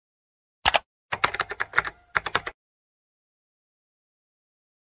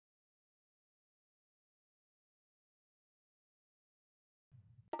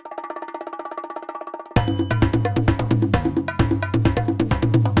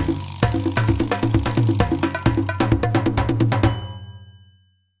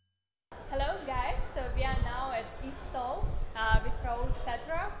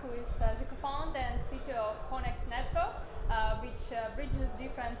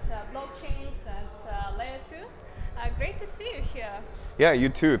blockchains and layer 2s. Great to see you here. Yeah, you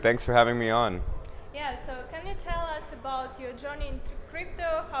too. Thanks for having me on. Yeah, so can you tell us about your journey into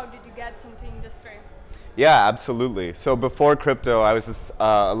crypto? How did you get into industry? Yeah, absolutely. So before crypto, I was this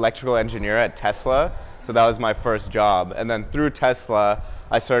electrical engineer at Tesla. So that was my first job. And then through Tesla,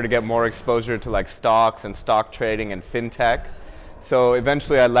 I started to get more exposure to like stocks and stock trading and fintech. So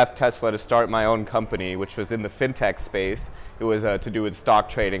eventually I left Tesla to start my own company, which was in the fintech space. It was to do with stock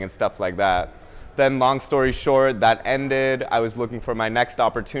trading and stuff like that. Then long story short, that ended. I was looking for my next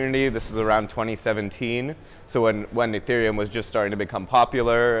opportunity. This was around 2017. So when Ethereum was just starting to become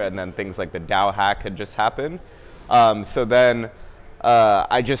popular, and then things like the DAO hack had just happened. So then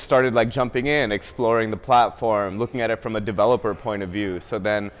I just started like jumping in, exploring the platform, looking at it from a developer point of view. So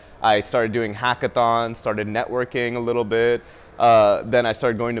then I started doing hackathons, started networking a little bit. Then I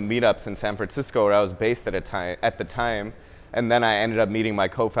started going to meetups in San Francisco, where I was based at the time. And then I ended up meeting my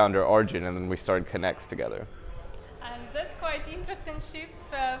co-founder Arjun, and then we started Connext together. And that's quite interesting shift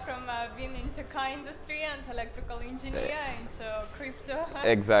from being into car industry and electrical engineer into crypto.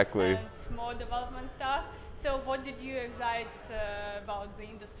 Exactly. And more development stuff. So what did you excite about the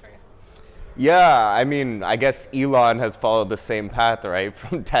industry? Yeah, I mean, I guess Elon has followed the same path, right?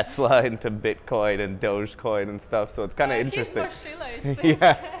 From Tesla into Bitcoin and Dogecoin and stuff. So it's kind of interesting. He's more Sheila, it seems.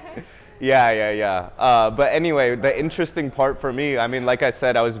 Yeah. But anyway, the interesting part for me, I mean, like I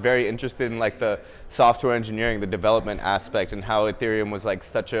said, I was very interested in like the software engineering, the development aspect, and how Ethereum was like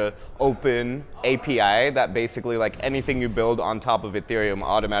such a open API that basically like anything you build on top of Ethereum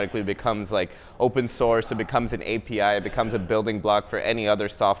automatically becomes like open source. It becomes an API. It becomes a building block for any other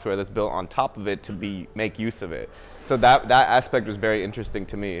software that's built on top of it to make use of it. So that aspect was very interesting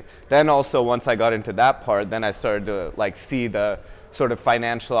to me. Then also once I got into that part, then I started to like see the sort of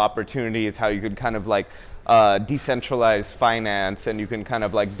financial opportunities, how you could kind of like decentralize finance, and you can kind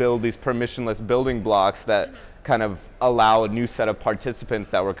of like build these permissionless building blocks that kind of allow a new set of participants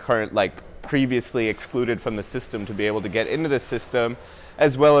that were previously excluded from the system to be able to get into the system,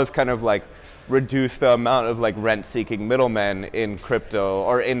 as well as kind of like reduce the amount of like rent-seeking middlemen in crypto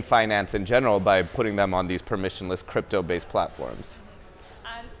or in finance in general by putting them on these permissionless crypto-based platforms.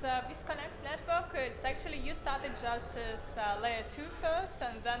 And with Connext network, it's actually you started just as layer 2 first,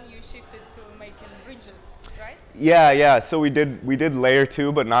 and then you shifted to making bridges, right? Yeah. So we did layer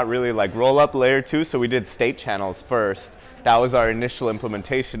 2, but not really like roll-up layer 2. So we did state channels first. That was our initial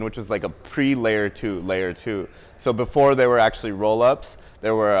implementation, which was like a pre-layer 2 layer 2. So before they were actually roll-ups,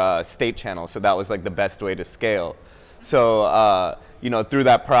 there were state channels. So that was like the best way to scale. So through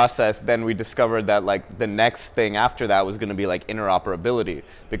that process, then we discovered that like the next thing after that was going to be like interoperability,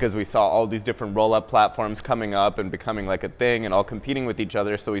 because we saw all these different roll-up platforms coming up and becoming like a thing and all competing with each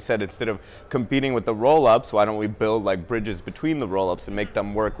other. So we said, instead of competing with the roll-ups, why don't we build like bridges between the roll-ups and make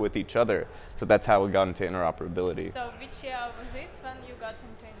them work with each other? So that's how we got into interoperability. So which year was it when you got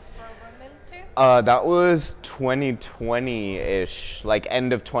into interoperability? That was 2020-ish, like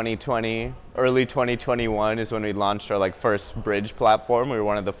end of 2020, early 2021 is when we launched our like first bridge platform. We were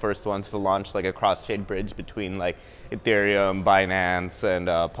one of the first ones to launch like a cross-chain bridge between like Ethereum, Binance, and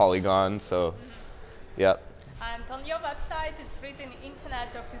Polygon. So, yeah. And on your website, it's written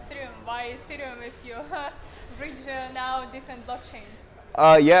Internet of Ethereum. Why Ethereum if you bridge now different blockchains?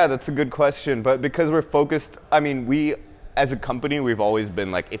 Yeah, that's a good question. But because we're focused, I mean, as a company, we've always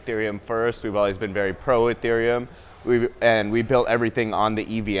been like Ethereum first. We've always been very pro Ethereum. And we built everything on the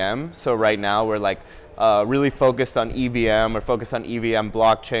EVM. So right now we're like really focused on EVM. We're focused on EVM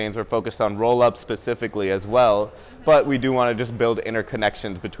blockchains. We're focused on rollups specifically as well. But we do want to just build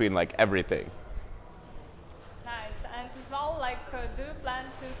interconnections between like everything. Nice. And as well, like, do you plan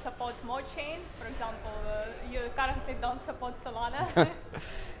to support more chains? For example, you currently don't support Solana.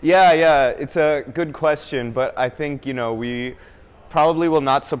 Yeah, it's a good question, but I think, we probably will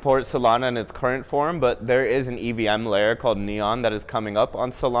not support Solana in its current form, but there is an EVM layer called Neon that is coming up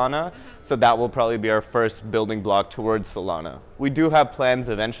on Solana, so that will probably be our first building block towards Solana. We do have plans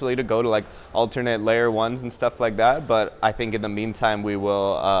eventually to go to like alternate layer 1s and stuff like that, but I think in the meantime we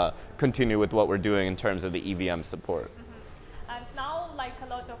will continue with what we're doing in terms of the EVM support. And now, like a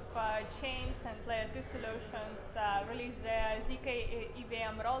lot of chains and layer 2 solutions release their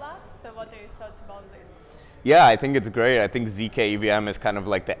ZKEVM rollups. So what are your thoughts about this? Yeah, I think it's great. I think ZKEVM is kind of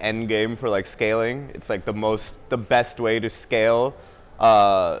like the end game for like scaling. It's like the best way to scale.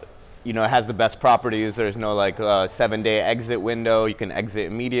 It has the best properties. There's no like 7-day exit window. You can exit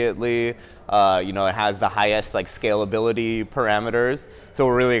immediately. It has the highest like scalability parameters. So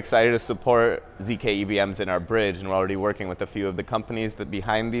we're really excited to support ZKEVMs in our bridge, and we're already working with a few of the companies that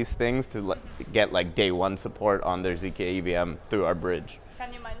behind these things to get like day 1 support on their ZKEVM through our bridge.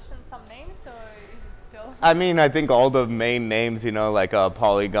 Can you mention some names, or is it still? I mean, I think all the main names, you know, like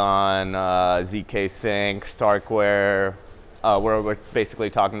Polygon, ZK Sync, Starkware. We're basically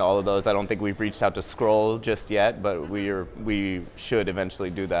talking to all of those. I don't think we've reached out to Scroll just yet, but we should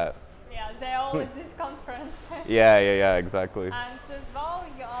eventually do that. Yeah, they're all at this conference. Yeah, exactly. And as well,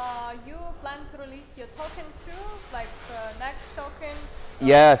 you plan to release your token too, like next token?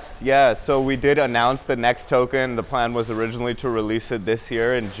 Yes, yeah. So we did announce the next token. The plan was originally to release it this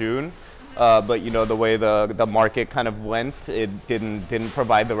year in June, but you know the way the market kind of went, it didn't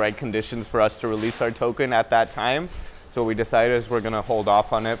provide the right conditions for us to release our token at that time. So what we decided is we're going to hold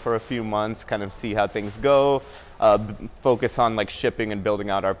off on it for a few months, kind of see how things go, focus on like shipping and building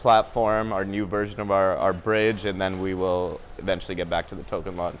out our platform, our new version of our bridge, and then we will eventually get back to the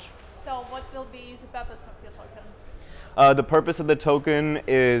token launch. So what will be the purpose of your token? The purpose of the token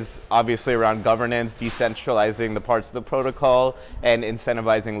is obviously around governance, decentralizing the parts of the protocol, and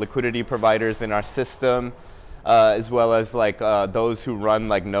incentivizing liquidity providers in our system. As well as like those who run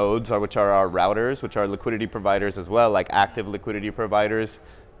like nodes, which are our routers, which are liquidity providers as well, like active liquidity providers.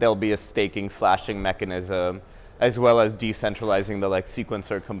 There'll be a staking slashing mechanism, as well as decentralizing the like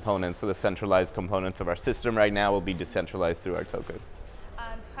sequencer components. So the centralized components of our system right now will be decentralized through our token.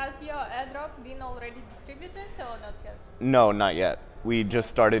 And has your airdrop been already distributed or not yet? No, not yet. We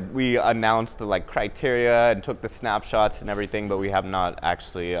just started, we announced the like criteria and took the snapshots and everything, but we have not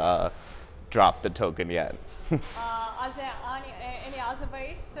actually dropped the token yet. Are there any other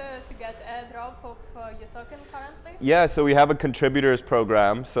ways to get airdrop of your token currently? Yeah, so we have a contributors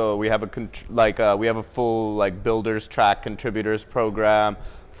program. So we have we have a full like builders track contributors program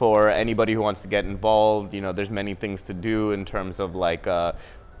for anybody who wants to get involved. You know, there's many things to do in terms of like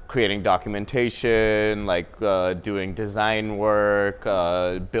creating documentation, like doing design work,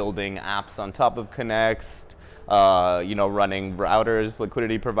 building apps on top of Connext. You know, running routers,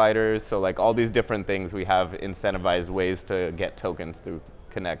 liquidity providers, so like all these different things, we have incentivized ways to get tokens through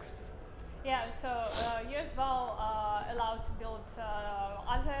Connext. Yeah, so you as well allowed to build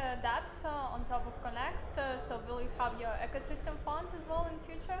other dApps on top of Connext, so will you have your ecosystem fund as well in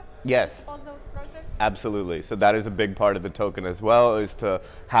future? Yes. To support those projects? Absolutely. So that is a big part of the token as well, is to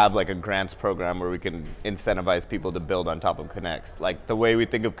have like a grants program where we can incentivize people to build on top of Connext. Like the way we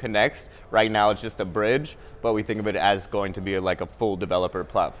think of Connext, right now it's just a bridge, but we think of it as going to be like a full developer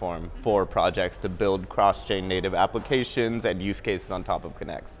platform for projects to build cross-chain native applications and use cases on top of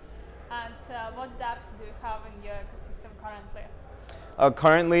Connext. And what dApps do you have in your ecosystem currently?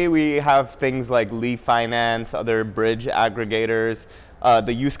 Currently, we have things like Lee Finance, other bridge aggregators.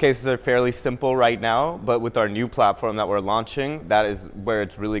 The use cases are fairly simple right now, but with our new platform that we're launching, that is where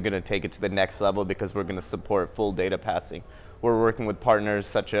it's really going to take it to the next level, because we're going to support full data passing. We're working with partners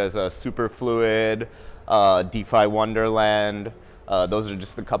such as Superfluid, DeFi Wonderland. Those are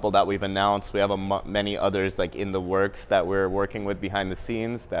just a couple that we've announced. We have many others like in the works that we're working with behind the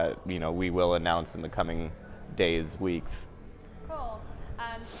scenes that we will announce in the coming days, weeks. Cool.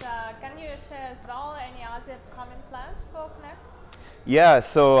 And can you share as well any other upcoming plans for Connext? Yeah,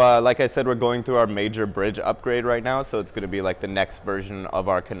 so like I said, we're going through our major bridge upgrade right now, so it's going to be like the next version of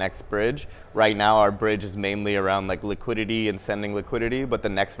our Connext bridge. Right now our bridge is mainly around like liquidity and sending liquidity, but the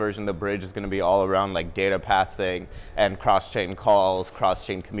next version of the bridge is going to be all around like data passing and cross-chain calls,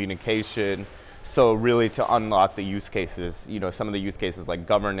 cross-chain communication. So really to unlock the use cases, some of the use cases like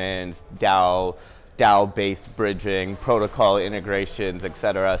governance, DAO-based bridging, protocol integrations,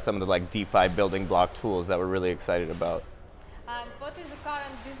 etc. Some of the like DeFi building block tools that we're really excited about. And what is the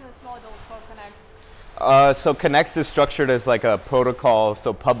current business model for Connext? So Connext is structured as like a protocol,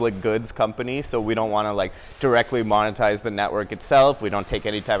 so public goods company. So we don't want to like directly monetize the network itself. We don't take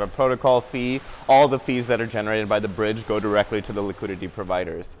any type of protocol fee. All the fees that are generated by the bridge go directly to the liquidity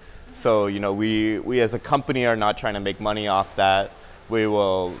providers. So we as a company are not trying to make money off that. We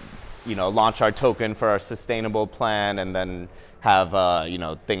will launch our token for our sustainable plan and then have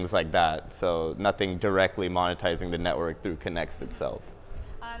things like that. So nothing directly monetizing the network through Connext itself.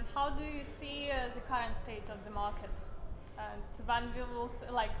 And how do you see the current state of the market? And when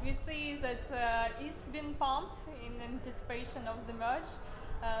we see that it's been pumped in anticipation of the merge.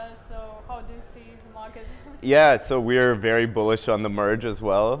 So how do you see the market? Yeah, so we're very bullish on the merge as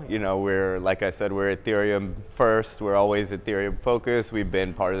well. We're, like I said, we're Ethereum first. We're always Ethereum focused. We've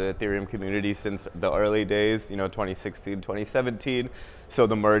been part of the Ethereum community since the early days, 2016, 2017. So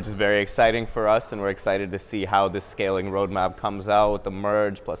the merge is very exciting for us, and we're excited to see how this scaling roadmap comes out with the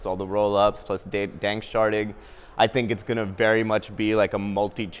merge, plus all the rollups, plus dank sharding. I think it's going to very much be like a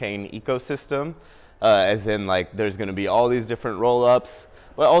multi-chain ecosystem, as in like there's going to be all these different rollups.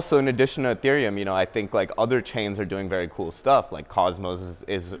 But also, in addition to Ethereum, you know, I think like other chains are doing very cool stuff. Like Cosmos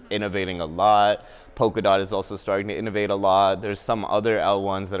is innovating a lot. Polkadot is also starting to innovate a lot. There's some other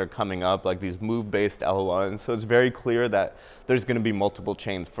L1s that are coming up, like these move-based L1s. So it's very clear that there's going to be multiple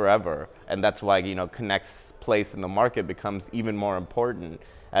chains forever, and that's why, you know, Connext's place in the market becomes even more important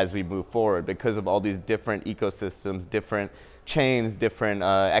as we move forward because of all these different ecosystems, different chains, different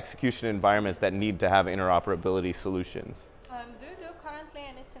execution environments that need to have interoperability solutions. Do you do currently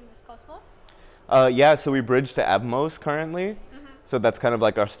anything with Cosmos? Yeah, so we bridge to Atmos currently. So that's kind of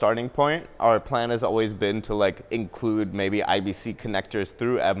like our starting point. Our plan has always been to like include maybe IBC connectors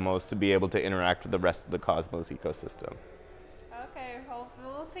through Atmos to be able to interact with the rest of the Cosmos ecosystem. Okay, well,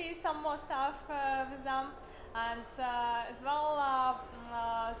 we'll see some more stuff with them. And as well,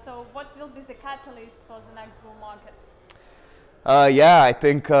 so what will be the catalyst for the next bull market? Yeah, I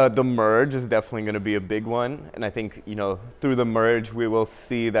think the merge is definitely going to be a big one, and I think, you know, through the merge we will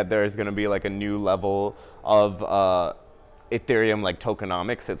see that there is going to be like a new level of Ethereum like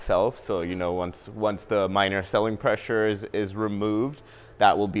tokenomics itself. So, you know, once the miner selling pressure is removed,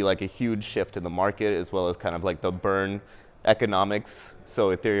 that will be like a huge shift in the market, as well as kind of like the burn economics. So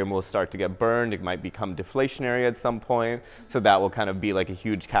Ethereum will start to get burned. It might become deflationary at some point. So that will kind of be like a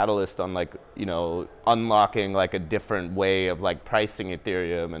huge catalyst on like, you know, unlocking like a different way of like pricing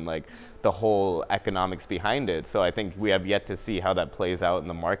Ethereum and like the whole economics behind it. So I think we have yet to see how that plays out in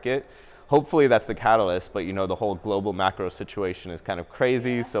the market. Hopefully that's the catalyst, but you know, the whole global macro situation is kind of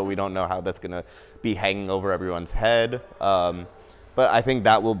crazy. So we don't know how that's going to be hanging over everyone's head. But I think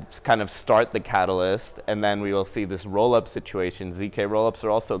that will kind of start the catalyst, and then we will see this roll-up situation. ZK roll-ups are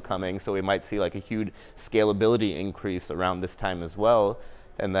also coming, so we might see like a huge scalability increase around this time as well.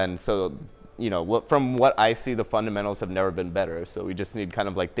 And then, so, you know, from what I see, the fundamentals have never been better. So we just need kind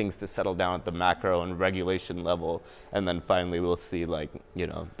of like things to settle down at the macro and regulation level, and then finally we'll see like, you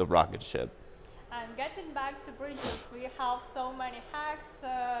know, the rocket ship. And getting back to bridges, we have so many hacks,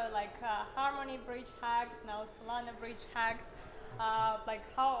 like Harmony bridge hacked, now Solana bridge hacked. Like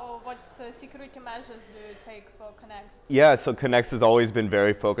what security measures do you take for Connext? Yeah, so Connext has always been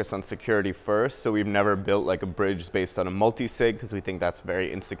very focused on security first. So we've never built like a bridge based on a multi-sig because we think that's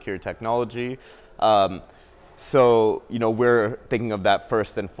very insecure technology. So, you know, we're thinking of that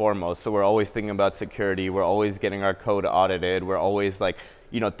first and foremost. So we're always thinking about security. We're always getting our code audited. We're always like,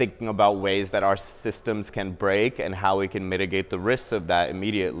 you know, thinking about ways that our systems can break and how we can mitigate the risks of that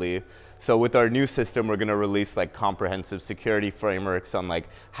immediately. So with our new system, we're going to release like comprehensive security frameworks on like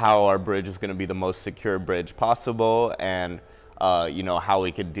how our bridge is going to be the most secure bridge possible, and you know, how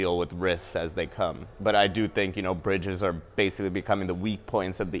we could deal with risks as they come. But I do think, you know, bridges are basically becoming the weak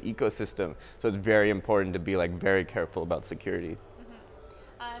points of the ecosystem. So it's very important to be like very careful about security.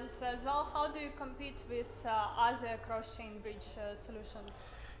 And as well, how do you compete with other cross-chain bridge solutions?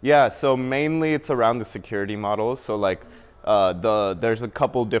 Yeah, so mainly it's around the security models. So like there's a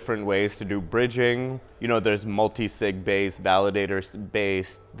couple different ways to do bridging. You know, there's multi-sig based, validators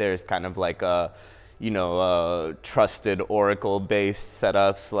based. There's kind of like a, you know, trusted Oracle based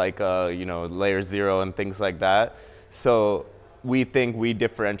setups like, you know, layer 0 and things like that. So we think we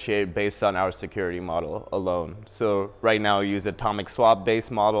differentiate based on our security model alone. So right now we use atomic swap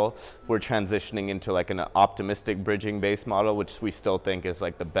based model. We're transitioning into like an optimistic bridging based model, which we still think is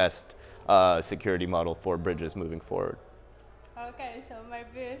like the best security model for bridges moving forward. Okay, so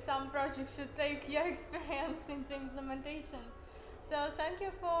maybe some projects should take your experience into implementation. So thank you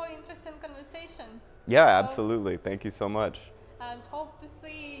for interesting conversation. Yeah, absolutely. Thank you so much. And hope to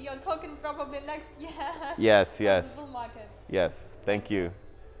see your token probably next year. Yes, yes. On the bull market. Yes, thank you.